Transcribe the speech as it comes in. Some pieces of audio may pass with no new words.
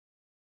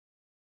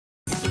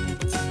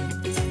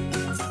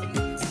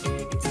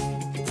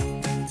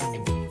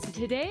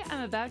Today,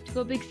 I'm about to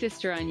go big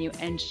sister on you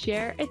and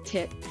share a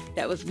tip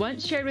that was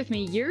once shared with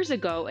me years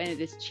ago, and it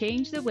has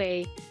changed the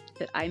way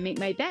that I make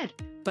my bed.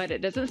 But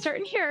it doesn't start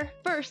in here.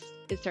 First,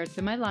 it starts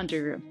in my laundry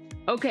room.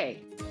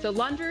 Okay, so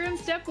laundry room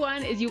step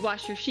one is you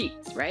wash your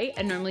sheets, right?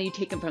 And normally you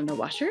take them from the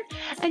washer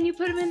and you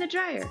put them in the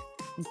dryer.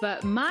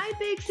 But my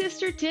big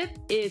sister tip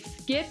is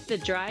skip the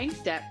drying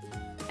step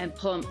and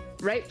pull them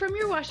right from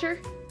your washer,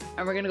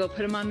 and we're gonna go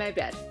put them on my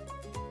bed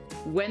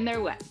when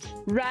they're wet,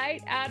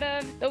 right out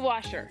of the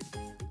washer.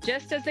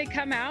 Just as they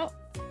come out,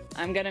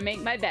 I'm gonna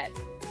make my bed.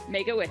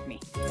 Make it with me.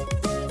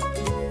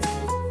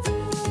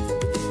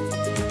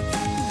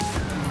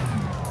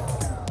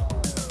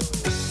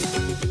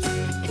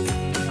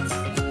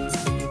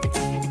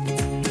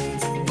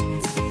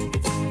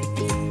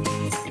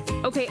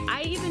 Okay,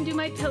 I even do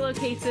my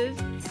pillowcases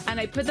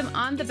and I put them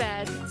on the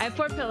bed. I have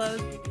 4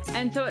 pillows,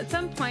 and so at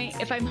some point,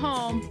 if I'm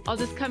home, I'll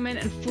just come in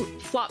and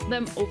flop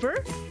them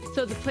over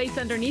so the place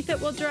underneath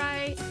it will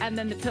dry, and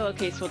then the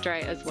pillowcase will dry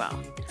as well.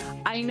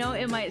 I know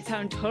it might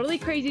sound totally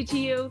crazy to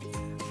you,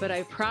 but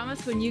I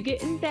promise when you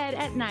get in bed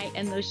at night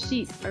and those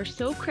sheets are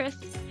so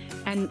crisp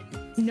and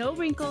no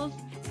wrinkles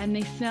and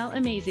they smell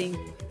amazing,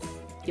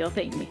 you'll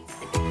thank me.